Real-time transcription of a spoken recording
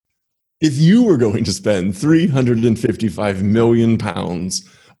If you were going to spend 355 million pounds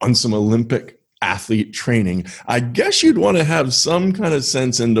on some Olympic athlete training, I guess you'd want to have some kind of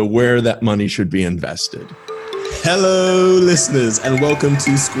sense into where that money should be invested. Hello, listeners, and welcome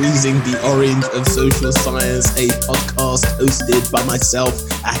to Squeezing the Orange of Social Science, a podcast hosted by myself,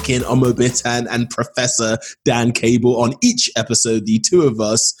 Akin Omobitan, and Professor Dan Cable. On each episode, the two of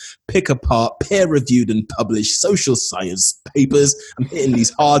us pick apart peer-reviewed and published social science papers. I'm hitting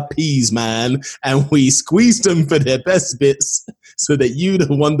these hard P's, man, and we squeeze them for their best bits so that you,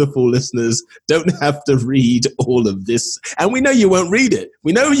 the wonderful listeners, don't have to read all of this. And we know you won't read it.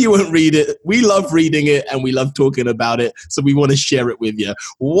 We know you won't read it. We love reading it, and we love talking about it, so we want to share it with you.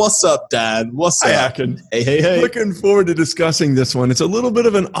 What's up, Dan? What's Hi, up? Akin. Hey. Looking forward to discussing this one. It's a little bit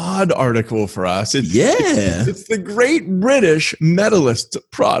of an odd article for us. It's the Great British Medalist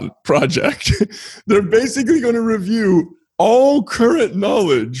Project. They're basically going to review all current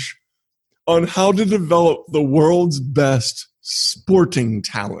knowledge on how to develop the world's best sporting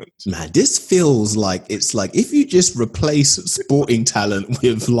talent. Man, this feels like it's like if you just replace sporting talent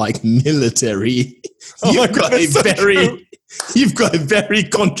with like military, you've got a very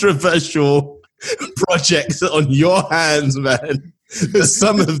controversial project on your hands, man.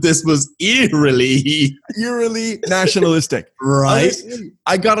 Some of this was eerily nationalistic. Right. Honestly,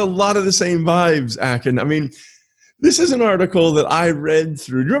 I got a lot of the same vibes, Akin. I mean, this is an article that I read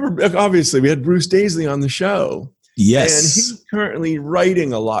through. Do you remember, obviously, we had Bruce Daisley on the show. Yes. And he's currently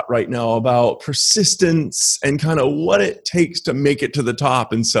writing a lot right now about persistence and kind of what it takes to make it to the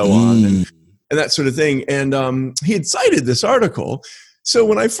top and so on and that sort of thing. And he had cited this article. So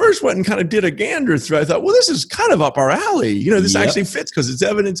when I first went and kind of did a gander through, I thought, well, this is kind of up our alley. You know, this actually fits because it's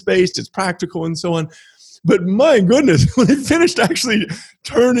evidence-based, it's practical and so on. But my goodness, when I finished actually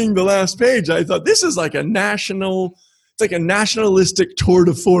turning the last page, I thought this is like a nationalistic tour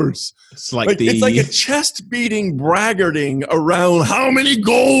de force. It's like it's like a chest-beating braggarting around how many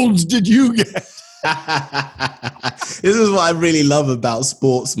golds did you get? This is what I really love about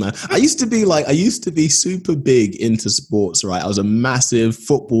sports, man. I used to be super big into sports, right? I was a massive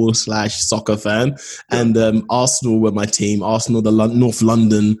football / soccer fan, and Arsenal were my team. Arsenal, the North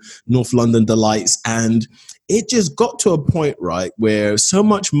London Delights, and it just got to a point, right, where so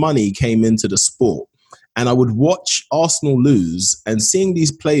much money came into the sport. And I would watch Arsenal lose and seeing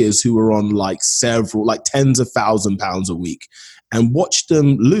these players who were on like tens of £1,000s a week and watch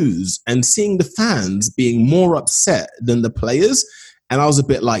them lose and seeing the fans being more upset than the players. And I was a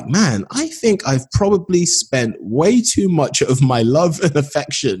bit like, man, I think I've probably spent way too much of my love and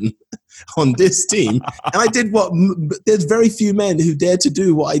affection on this team. And I did there's very few men who dare to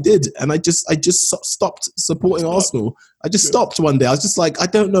do what I did. And I just stopped supporting Arsenal. I just stopped one day. I was just like, I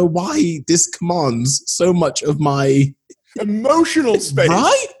don't know why this commands so much of my emotional space.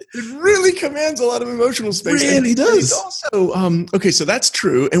 Right? It really commands a lot of emotional space. It really does. It's also, okay, so that's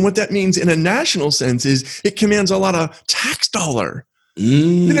true. And what that means in a national sense is it commands a lot of tax dollar.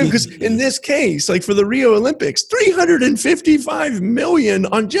 You know, because in this case, like for the Rio Olympics, 355 million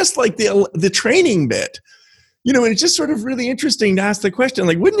on just like the training bit. You know, and it's just sort of really interesting to ask the question,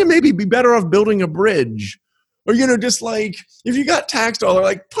 like, wouldn't you maybe be better off building a bridge? Or, you know, just like, if you got tax dollar,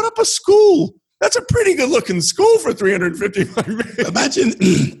 like put up a school. That's a pretty good looking school for 355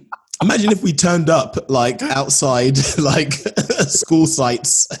 million. Imagine if we turned up like outside like school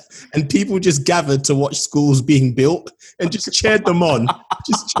sites and people just gathered to watch schools being built and just cheered them on.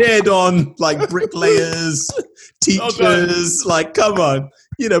 Just cheered on like bricklayers, teachers, like, come on,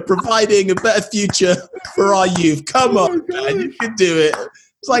 you know, providing a better future for our youth. Come on, man, you can do it.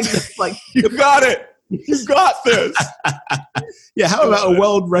 It's like you got it. You got this. Yeah, how about a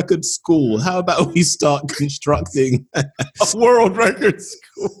world record school? How about we start constructing a world record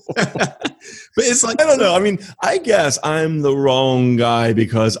school? But it's like, I don't know. I mean, I guess I'm the wrong guy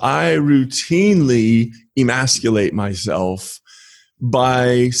because I routinely emasculate myself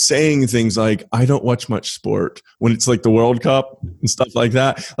by saying things like, I don't watch much sport when it's like the World Cup and stuff like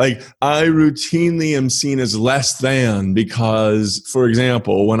that. Like, I routinely am seen as less than because, for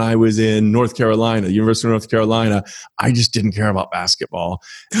example, when I was in North Carolina, University of North Carolina, I just didn't care about basketball.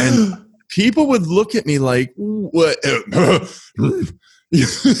 And people would look at me like, what?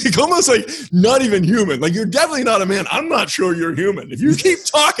 Almost like not even human. Like, you're definitely not a man. I'm not sure you're human. If you keep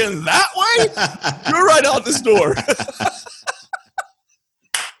talking that way, you're right out this door.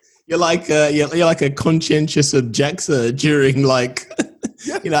 You're like a conscientious objector during like,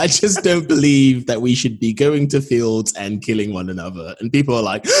 you know, I just don't believe that we should be going to fields and killing one another. And people are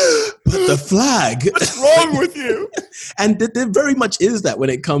like, but the flag. What's wrong with you? And there very much is that when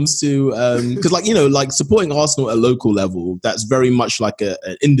it comes to, because like supporting Arsenal at a local level, that's very much like an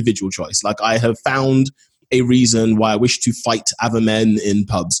individual choice. Like I have found a reason why I wish to fight other men in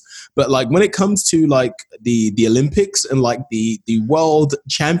pubs. But like when it comes to like the Olympics and like the world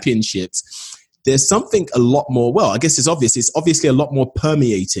championships, there's something a lot more, well, I guess it's obviously a lot more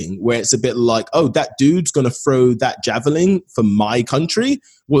permeating, where it's a bit like, oh, that dude's going to throw that javelin for my country.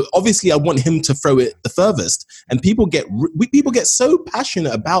 Well, obviously I want him to throw it the furthest. And people get so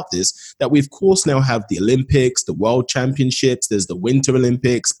passionate about this that we of course now have the Olympics, the World Championships, there's the Winter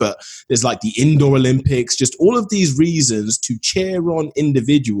Olympics, but there's like the Indoor Olympics, just all of these reasons to cheer on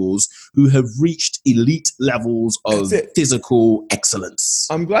individuals who have reached elite levels of physical excellence.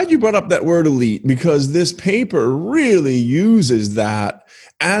 I'm glad you brought up that word elite, because this paper really uses that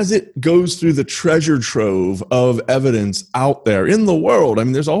as it goes through the treasure trove of evidence out there in the world. I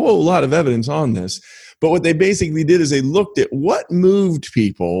mean, there's a whole lot of evidence on this. But what they basically did is they looked at what moved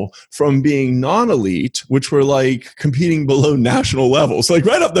people from being non-elite, which were like competing below national levels. Like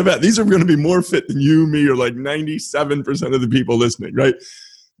right off the bat, these are going to be more fit than you, me, or like 97% of the people listening, right?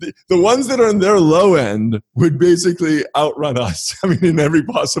 The ones that are in their low end would basically outrun us. I mean, in every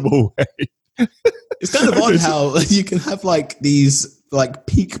possible way. It's kind of odd how you can have like these like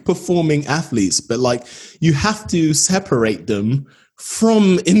peak performing athletes, but like you have to separate them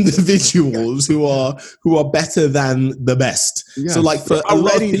from individuals who are better than the best. Yes, so like for a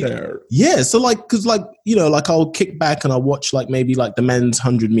lot of people, so like, because like, you know, like I'll kick back and I'll watch like maybe like the men's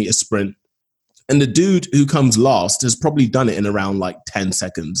 100-meter sprint. And the dude who comes last has probably done it in around like 10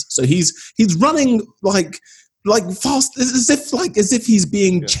 seconds. So he's running like fast, as if he's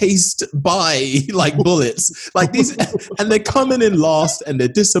being chased by like bullets, like these, and they're coming in last and they're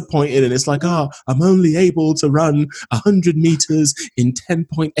disappointed, and it's like, I'm only able to run 100 meters in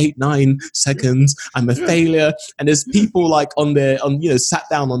 10.89 seconds. I'm a failure. And there's people like sat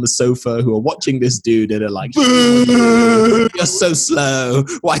down on the sofa who are watching this dude and are like, you're so slow.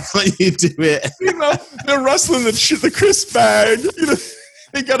 Why can't you do it? You know, they're rustling the crisp bag. You know,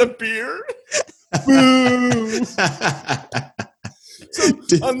 they got a beer. Boo! So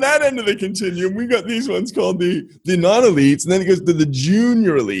on that end of the continuum, we got these ones called the non-elites, and then it goes to the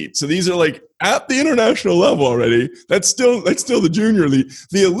junior elite. So these are like at the international level already. That's still the junior elite.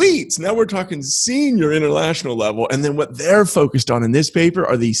 The elites, now we're talking senior international level, and then what they're focused on in this paper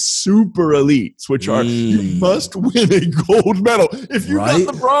are the super elites, which are you must win a gold medal. If you got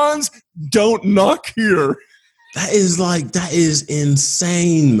the bronze, don't knock here. That is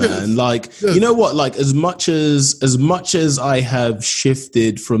insane, man. Like, you know what? Like, as much as I have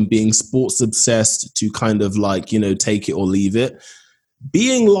shifted from being sports obsessed to kind of like, you know, take it or leave it,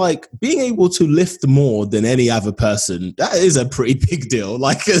 being able to lift more than any other person, that is a pretty big deal.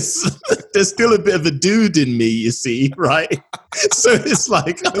 Like, there's still a bit of a dude in me, you see, right? So it's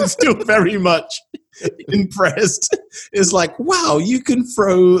like, I'm still very much impressed. It's like, wow, you can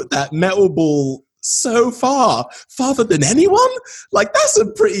throw that metal ball so farther than anyone. Like that's a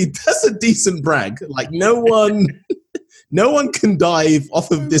decent brag. Like no one can dive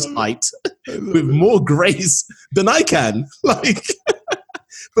off of this height with more grace than I can. Like,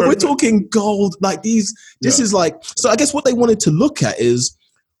 but we're talking gold. Like this is like, so I guess what they wanted to look at is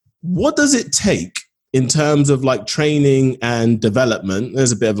what does it take in terms of like training and development.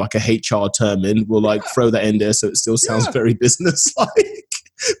 There's a bit of like a HR term in. We'll like throw that in there so it still sounds very business-like.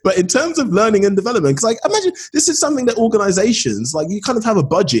 But in terms of learning and development, because like imagine this is something that organizations, like you kind of have a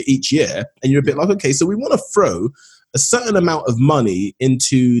budget each year and you're a bit like, okay, so we want to throw a certain amount of money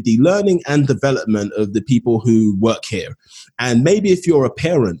into the learning and development of the people who work here. And maybe if you're a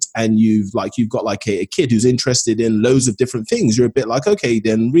parent and you've got like a kid who's interested in loads of different things, you're a bit like, okay,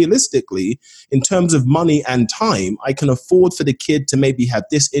 then realistically, in terms of money and time, I can afford for the kid to maybe have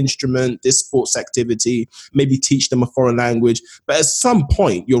this instrument, this sports activity, maybe teach them a foreign language. But at some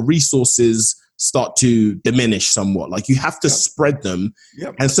point, your resources start to diminish somewhat. Like you have to spread them.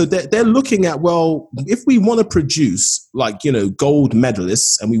 Yep. And so they're looking at, well, if we want to produce like, you know, gold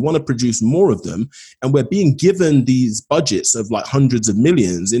medalists and we want to produce more of them, and we're being given these budgets of like hundreds of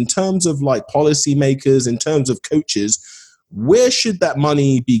millions in terms of like policymakers, in terms of coaches, where should that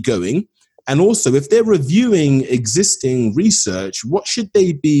money be going? And also, if they're reviewing existing research, what should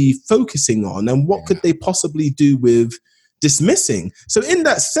they be focusing on and what could they possibly do with dismissing? So in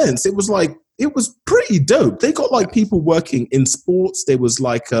that sense, it was pretty dope. They got like people working in sports. There was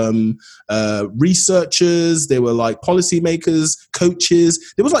like researchers. There were like policymakers,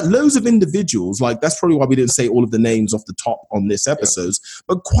 coaches. There was like loads of individuals. Like that's probably why we didn't say all of the names off the top on this episode.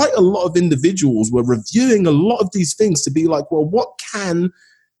 But quite a lot of individuals were reviewing a lot of these things to be like, well, what can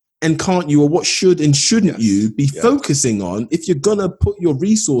and can't you, or what should and shouldn't you be focusing on if you're gonna put your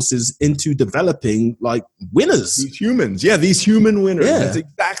resources into developing like winners? These humans, these human winners. Yeah. That's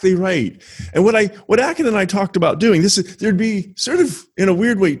exactly right. And what Akin and I talked about doing, there'd be sort of, in a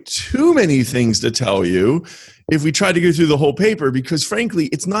weird way, too many things to tell you if we tried to go through the whole paper, because frankly,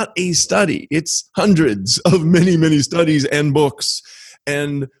 it's not a study. It's hundreds of many, many studies and books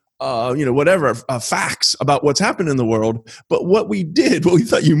and facts about what's happened in the world. But what we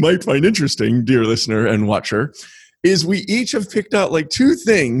thought you might find interesting, dear listener and watcher, is we each have picked out like two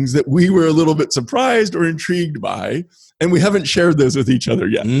things that we were a little bit surprised or intrigued by, and we haven't shared those with each other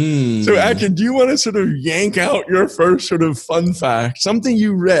yet. So Akin, do you want to sort of yank out your first sort of fun fact, something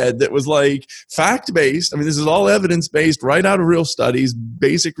you read that was like fact-based? I mean, this is all evidence-based, right out of real studies,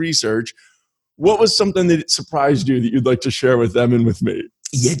 basic research. What was something that surprised you that you'd like to share with them and with me?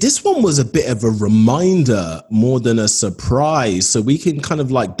 Yeah, this one was a bit of a reminder more than a surprise. So we can kind of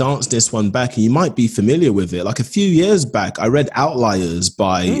like dance this one back, and you might be familiar with it. Like a few years back, I read Outliers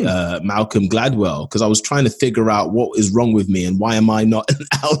by Malcolm Gladwell because I was trying to figure out what is wrong with me and why am I not an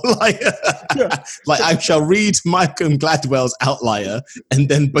outlier? Like I shall read Malcolm Gladwell's Outlier and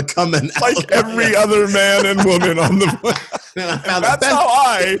then become an outlier. Like every other man and woman on the planet. And that's how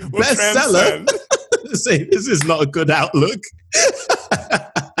I will transcend. Say, this is not a good outlook.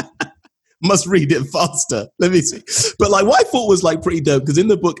 Must read it faster. Let me see. But like what I thought was like pretty dope, because in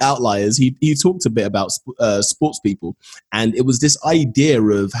the book Outliers, he talked a bit about sports people. And it was this idea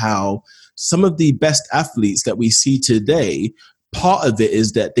of how some of the best athletes that we see today, part of it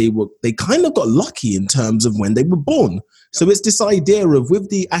is that they kind of got lucky in terms of when they were born. So it's this idea of with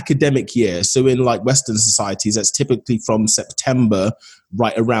the academic year, so in like Western societies, that's typically from September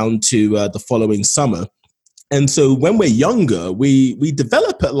right around to the following summer. And so when we're younger, we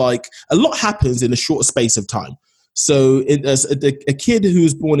develop at like, a lot happens in a short space of time. So a kid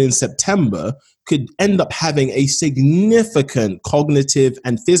who's born in September could end up having a significant cognitive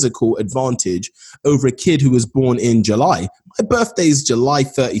and physical advantage over a kid who was born in July. My birthday is July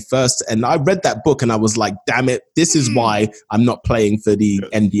 31st, and I read that book and I was like, damn it, this is why I'm not playing for the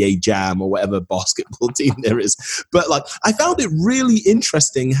NBA Jam or whatever basketball team there is. But like, I found it really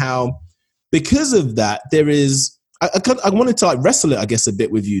interesting how, because of that, there is, I wanted to like wrestle it, I guess, a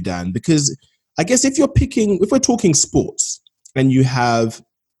bit with you, Dan, because I guess if we're talking sports and you have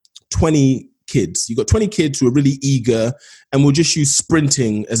 20 kids, you've got 20 kids who are really eager, and we'll just use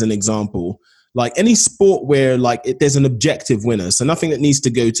sprinting as an example. Like any sport where like there's an objective winner, so nothing that needs to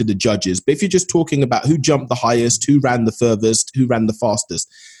go to the judges. But if you're just talking about who jumped the highest, who ran the furthest, who ran the fastest,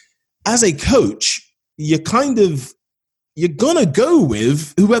 as a coach, you're gonna go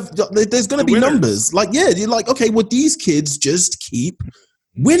with whoever. There's gonna be numbers. Like, you're like, okay, well, these kids just keep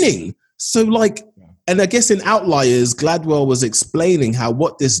winning. So like, and I guess in Outliers, Gladwell was explaining how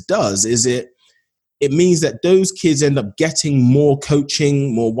what this does is it means that those kids end up getting more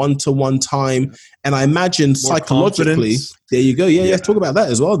coaching, more one-to-one time. And I imagine more psychologically, confidence. There you go. Yeah. Talk about that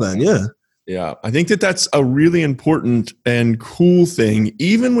as well then. Yeah. Yeah. I think that's a really important and cool thing.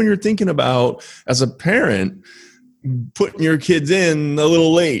 Even when you're thinking about, as a parent, putting your kids in a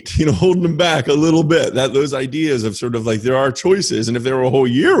little late, holding them back a little bit, those ideas of sort of like there are choices. And if they were a whole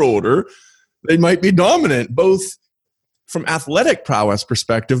year older, they might be dominant, both from athletic prowess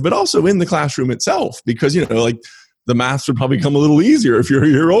perspective, but also in the classroom itself, because, like the maths would probably come a little easier if you're a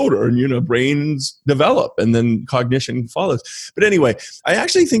year older and, brains develop and then cognition follows. But anyway, I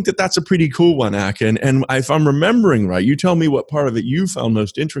actually think that that's a pretty cool one, Akin. And if I'm remembering right, you tell me what part of it you found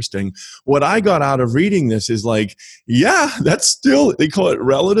most interesting. What I got out of reading this is like, that's still, they call it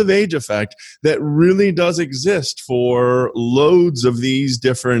relative age effect, that really does exist for loads of these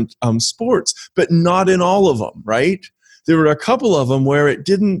different sports, but not in all of them, right? There were a couple of them where it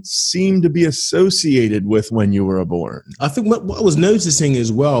didn't seem to be associated with when you were born. I think what I was noticing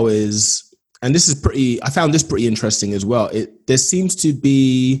as well is, and I found this pretty interesting as well, there seems to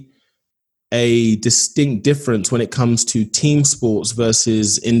be a distinct difference when it comes to team sports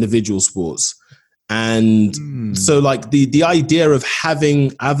versus individual sports. And so like the idea of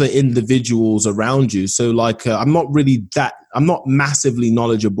having other individuals around you. So like, I'm not massively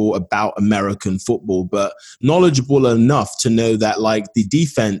knowledgeable about American football, but knowledgeable enough to know that like the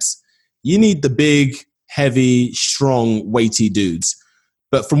defense, you need the big, heavy, strong, weighty dudes.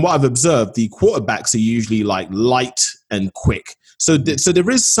 But from what I've observed, the quarterbacks are usually like light and quick. So there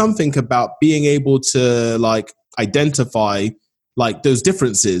is something about being able to like identify like those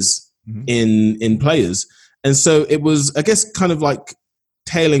differences in players. And so it was, I guess, kind of like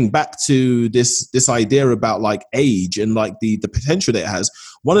tailing back to this idea about like age and like the potential that it has,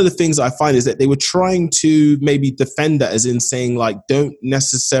 one of the things I find is that they were trying to maybe defend that, as in saying like, don't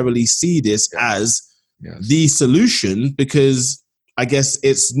necessarily see this as the solution, because I guess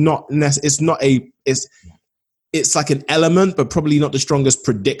it's like an element, but probably not the strongest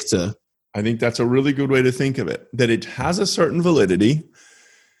predictor. I think that's a really good way to think of it, that it has a certain validity.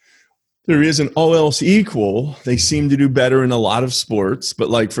 There is an all else equal. They seem to do better in a lot of sports, but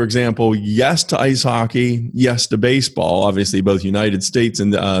like, for example, yes to ice hockey, yes to baseball, obviously both United States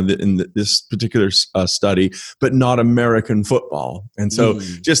and in this particular study, but not American football. And so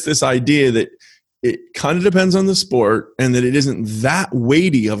just this idea that it kind of depends on the sport and that it isn't that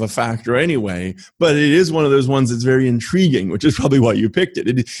weighty of a factor anyway, but it is one of those ones that's very intriguing, which is probably why you picked it.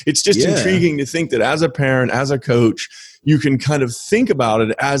 It's just intriguing to think that as a parent, as a coach, you can kind of think about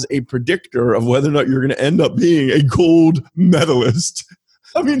it as a predictor of whether or not you're going to end up being a gold medalist.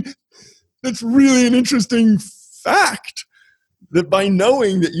 I mean, that's really an interesting fact, that by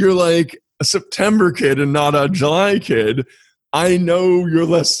knowing that you're like a September kid and not a July kid, I know you're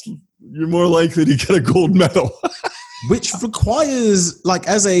more likely to get a gold medal. Which requires, like,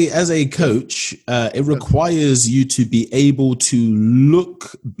 as a coach, it requires you to be able to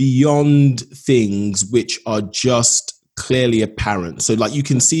look beyond things which are just clearly apparent. So like, you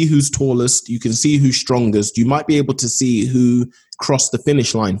can see who's tallest, you can see who's strongest, you might be able to see who crossed the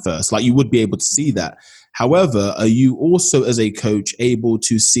finish line first, like you would be able to see that. However, are you also as a coach able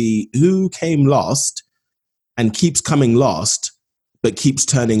to see who came last and keeps coming last but keeps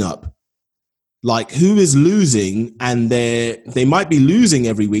turning up? Like, who is losing, and they might be losing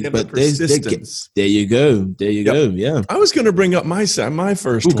every week, but there you go. Yeah. I was going to bring up my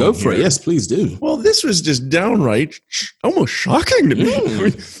first one. Go for it. Yes, please do. Well, this was just downright almost shocking to me. I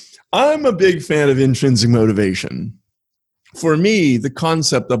mean, I'm a big fan of intrinsic motivation. For me, the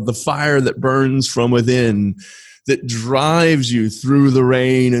concept of the fire that burns from within, that drives you through the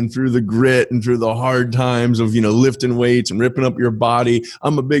rain and through the grit and through the hard times of, lifting weights and ripping up your body.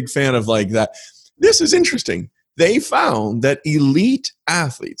 I'm a big fan of like that. This is interesting. They found that elite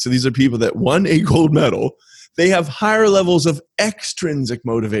athletes, so these are people that won a gold medal, they have higher levels of extrinsic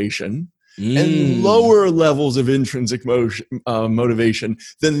motivation and lower levels of intrinsic motivation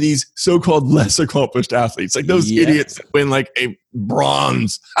than these so-called less accomplished athletes, like those idiots that win like a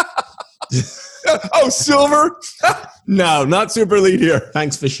bronze. Oh, silver? No, not super elite here.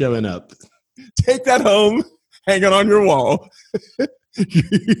 Thanks for showing up. Take that home, hang it on your wall.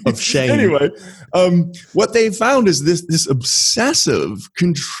 Of shame. Anyway, what they found is this obsessive,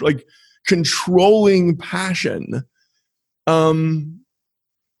 controlling passion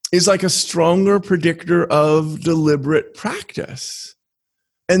is like a stronger predictor of deliberate practice.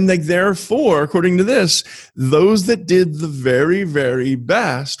 And like, therefore, according to this, those that did the very, very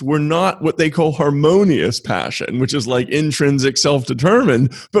best were not what they call harmonious passion, which is like intrinsic,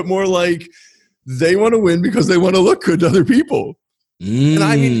 self-determined, but more like they want to win because they want to look good to other people. And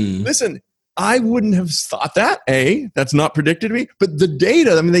I mean, listen, I wouldn't have thought that. That's not predicted to me. But the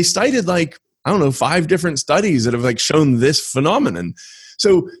data, I mean, they cited 5 different studies that have like shown this phenomenon.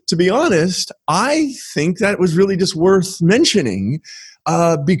 So to be honest, I think that was really just worth mentioning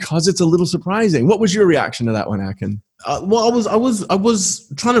because it's a little surprising. What was your reaction to that one, Akin? Well, I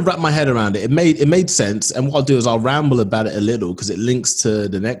was trying to wrap my head around it. It made sense, and what I'll do is I'll ramble about it a little because it links to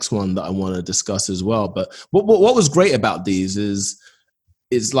the next one that I want to discuss as well. But what was great about these is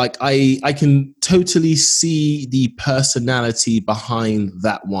like I can totally see the personality behind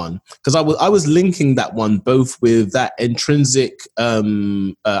that one, because I was linking that one both with that intrinsic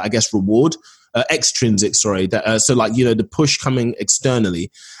I guess reward. Extrinsic, sorry. So like, the push coming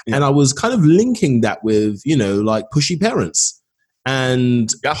externally. Yeah. And I was kind of linking that with, like pushy parents. And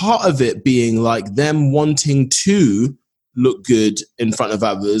part of it being like them wanting to look good in front of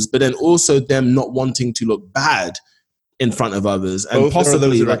others, but then also them not wanting to look bad in front of others. And both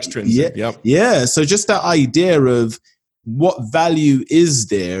possibly those are extrinsic. Yeah. So just that idea of what value is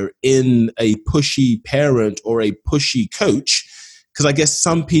there in a pushy parent or a pushy coach? Because I guess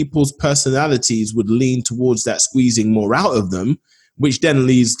some people's personalities would lean towards that squeezing more out of them, which then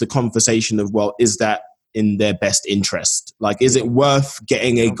leads the conversation of, well, is that in their best interest? Like, is it worth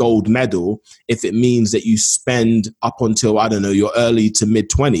getting a gold medal if it means that you spend up until, I don't know, your early to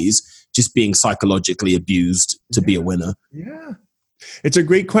mid-20s just being psychologically abused to be a winner? Yeah. It's a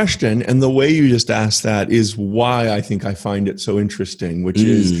great question. And the way you just asked that is why I think I find it so interesting, which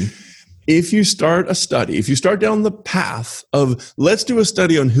is, if you start down the path of let's do a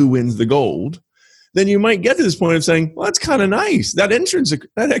study on who wins the gold, then you might get to this point of saying, well, that's kind of nice. That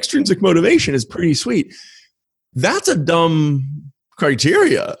extrinsic motivation is pretty sweet. That's a dumb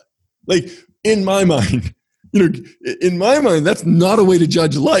criteria. Like in my mind, that's not a way to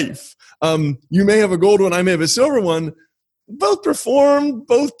judge life. You may have a gold one, I may have a silver one. Both performed,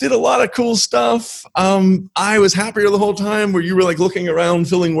 both did a lot of cool stuff. I was happier the whole time, where you were like looking around,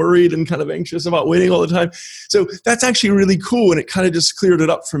 feeling worried and kind of anxious about waiting all the time. So that's actually really cool. And it kind of just cleared it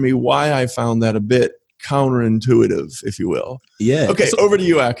up for me why I found that a bit counterintuitive, if you will. Yeah. Okay, over to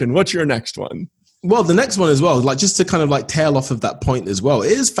you, Akin. What's your next one? Well, the next one as well, like just to kind of like tail off of that point as well,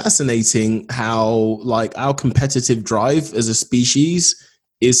 it is fascinating how like our competitive drive as a species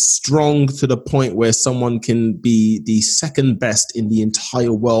is strong to the point where someone can be the second best in the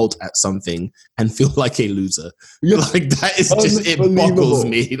entire world at something and feel like a loser. You're like, that is just, it boggles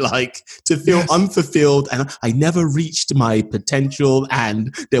me, like to feel unfulfilled and I never reached my potential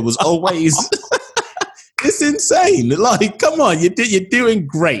and there was always... It's insane. Like, come on, you're doing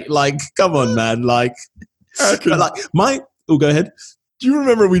great. Like, come on, man. Like, go ahead. Do you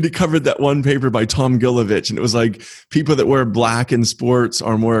remember we covered that one paper by Tom Gilovich, and it was like people that wear black in sports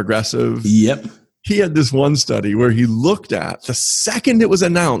are more aggressive? Yep. He had this one study where he looked at the second it was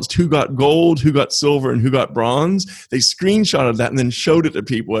announced who got gold, who got silver, and who got bronze. They screenshotted that and then showed it to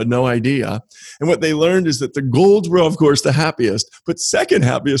people who had no idea. And what they learned is that the golds were, of course, the happiest, but second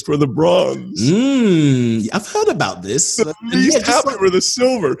happiest were the bronze. I've heard about this. The least happy were the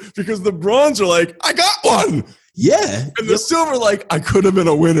silver, because the bronze are like, I got one. Yeah. And the silver, like, I could have been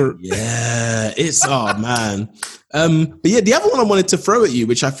a winner. Yeah. It's, oh, man. But yeah, the other one I wanted to throw at you,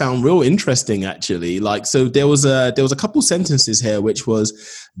 which I found real interesting, actually. Like, so there was a couple sentences here, which was,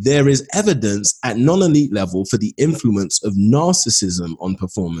 there is evidence at non-elite level for the influence of narcissism on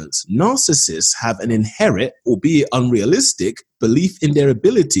performance. Narcissists have an inherent, albeit unrealistic, belief in their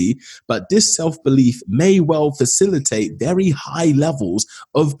ability, but this self-belief may well facilitate very high levels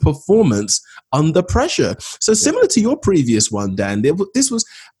of performance under pressure. So similar to your previous one, Dan, this was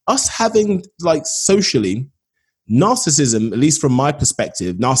us having, like, socially, narcissism, at least from my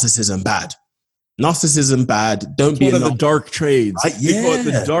perspective, narcissism bad. Narcissism bad. Don't be one of the dark trades. Right? Yeah. They call it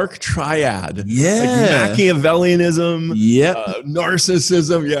the dark triad. Yeah. Like Machiavellianism. Yep.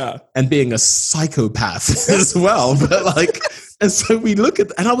 Narcissism. Yeah. And being a psychopath as well. But like, and so we look at,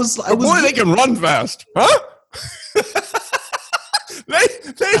 and I was, boy, they can run fast, huh?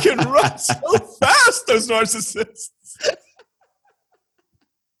 they can run so fast, those narcissists.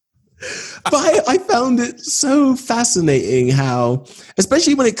 But I found it so fascinating how,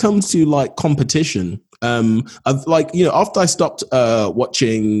 especially when it comes to like competition, I've like, you know, after I stopped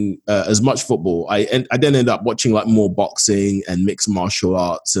watching as much football, I then ended up watching like more boxing and mixed martial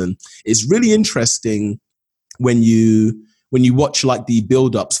arts. And it's really interesting when you watch like the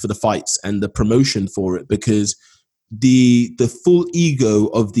build-ups for the fights and the promotion for it, because the full ego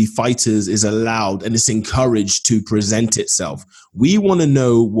of the fighters is allowed and it's encouraged to present itself. We want to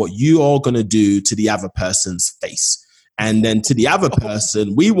know what you are going to do to the other person's face. And then to the other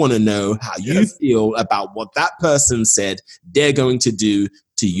person, we want to know how you feel about what that person said they're going to do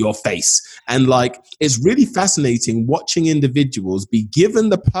to your face. And like, it's really fascinating watching individuals be given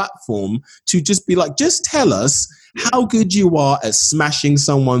the platform to just be like, just tell us how good you are at smashing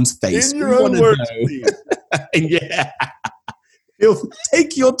someone's face. In your own words, yeah. You'll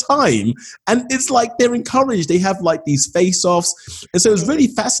take your time. And it's like they're encouraged. They have like these face-offs. And so it's really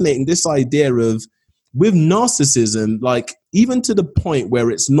fascinating, this idea of, with narcissism, like even to the point where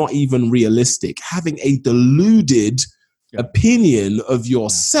it's not even realistic, having a deluded opinion of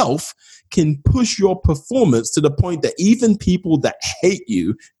yourself can push your performance to the point that even people that hate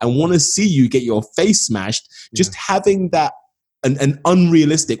you and want to see you get your face smashed, just having that an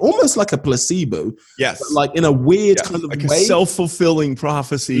unrealistic, almost like a placebo. Yes. But like in a weird kind of like way. A self-fulfilling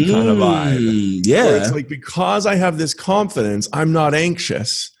prophecy kind of vibe. Yeah. Where it's like, because I have this confidence, I'm not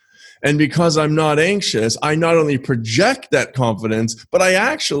anxious. And because I'm not anxious, I not only project that confidence, but I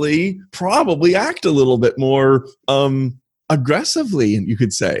actually probably act a little bit more aggressively, you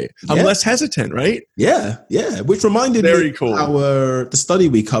could say. I'm less hesitant, right? Yeah, yeah. Which reminded me of the study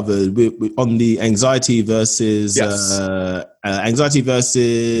we covered on the anxiety versus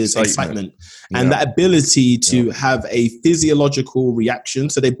excitement. And that ability to have a physiological reaction.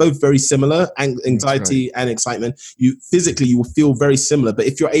 So they're both very similar, anxiety and excitement. You will feel very similar, but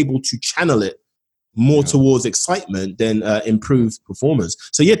if you're able to channel it more towards excitement, then improve performance.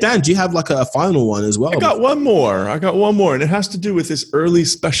 So yeah, Dan, do you have like a final one as well? I got one more, and it has to do with this early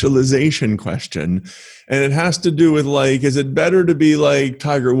specialization question. And it has to do with like, is it better to be like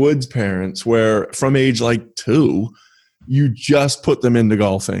Tiger Woods' parents, where from age like 2, you just put them into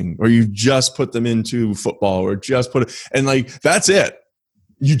golfing, or you just put them into football, or just and like, that's it.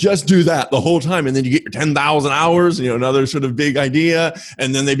 you just do that the whole time, and then you get your 10,000 hours, another sort of big idea,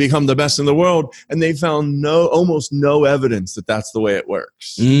 and then they become the best in the world. And they found almost no evidence that that's the way it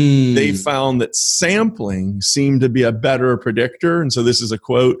works. They found that sampling seemed to be a better predictor. And so this is a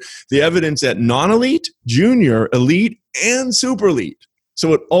quote: the evidence at non-elite, junior, elite, and super elite,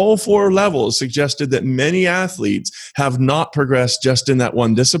 so at all 4 levels, suggested that many athletes have not progressed just in that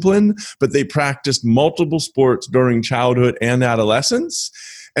one discipline, but they practiced multiple sports during childhood and adolescence.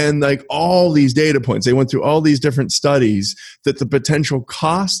 And like all these data points, they went through all these different studies, that the potential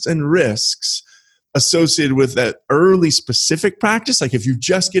costs and risks associated with that early specific practice, like if you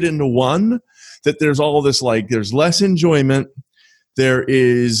just get into one, that there's all this, like there's less enjoyment, there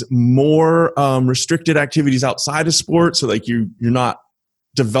is more restricted activities outside of sports, so like you're not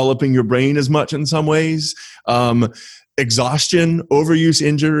developing your brain as much in some ways, exhaustion, overuse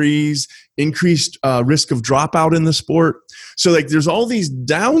injuries, increased risk of dropout in the sport. So like there's all these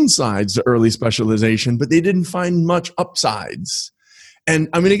downsides to early specialization, but they didn't find much upsides. And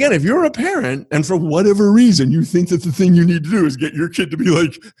I mean, again, if you're a parent and for whatever reason you think that the thing you need to do is get your kid to be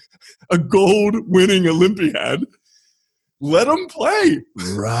like a gold-winning Olympiad, let them play.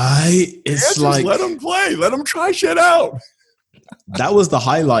 Right? It's like, let them play. Let them try shit out. That was the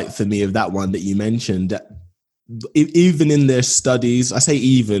highlight for me of that one that you mentioned. Even in their studies, I say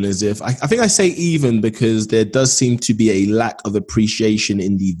even as if, I think I say even because there does seem to be a lack of appreciation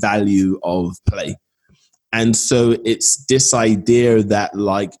in the value of play. And so it's this idea that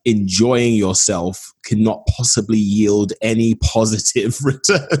like enjoying yourself cannot possibly yield any positive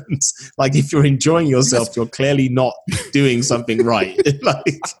returns. Like if you're enjoying yourself, you're clearly not doing something right.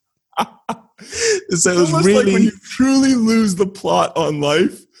 Like, so it was really like when you truly lose the plot on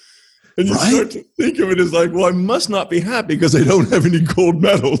life and you start to think of it as like, well, I must not be happy because I don't have any gold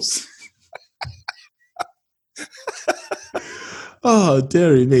medals. Oh,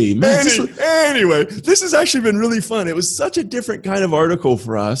 dearie me. Man, anyway, this has actually been really fun. It was such a different kind of article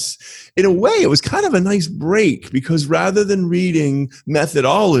for us. In a way, it was kind of a nice break because rather than reading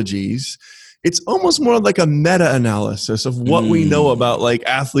methodologies, it's almost more like a meta-analysis of what we know about like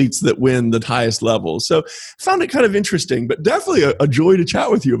athletes that win the highest levels. So found it kind of interesting, but definitely a joy to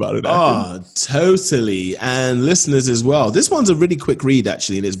chat with you about it. Oh, totally. And listeners as well. This one's a really quick read,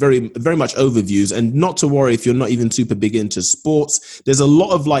 actually, and it's very, very much overviews. And not to worry if you're not even super big into sports. There's a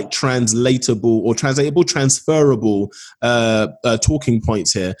lot of like transferable talking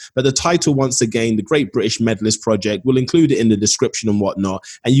points here. But the title, once again, The Great British Medalist Project, we'll include it in the description and whatnot.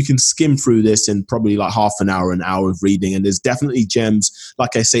 And you can skim through this in probably like half an hour of reading. And there's definitely gems,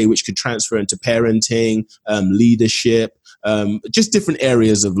 like I say, which could transfer into parenting, leadership, just different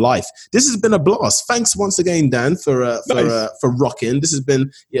areas of life. This has been a blast. Thanks once again, Dan, for rocking. This has been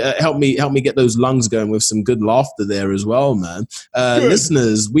help me get those lungs going with some good laughter there as well, man.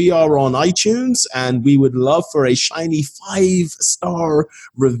 Listeners, we are on iTunes, and we would love for a shiny 5-star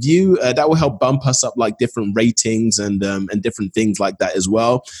review. That will help bump us up like different ratings and different things like that as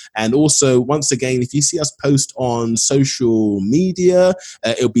well. And also, once again, if you see us post on social media,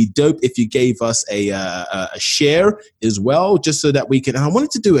 it'll be dope if you gave us a share as well, just so that we can. And I wanted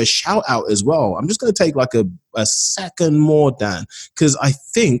to do a shout out as well. I'm just going to take like a second more, Dan, because I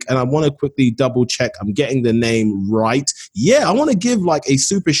think, and I want to quickly double check I'm getting the name right. Yeah, I want to give like a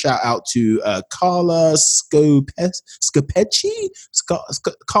super shout out to Carla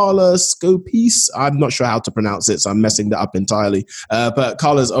Carla Scopes. I'm not sure how to pronounce it, so I'm messing that up entirely. But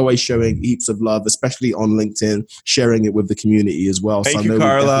Carla's always showing heaps of love, especially on LinkedIn, sharing it with the community as well. Thank so you, I know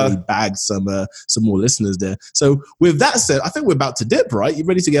Carla. we definitely bagged some more listeners there. So with that said, I think we're about to dip, right? You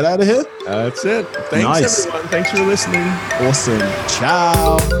ready to get out of here? That's it. Thanks, everyone. Thanks for listening. Awesome.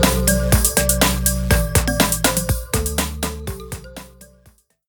 Ciao.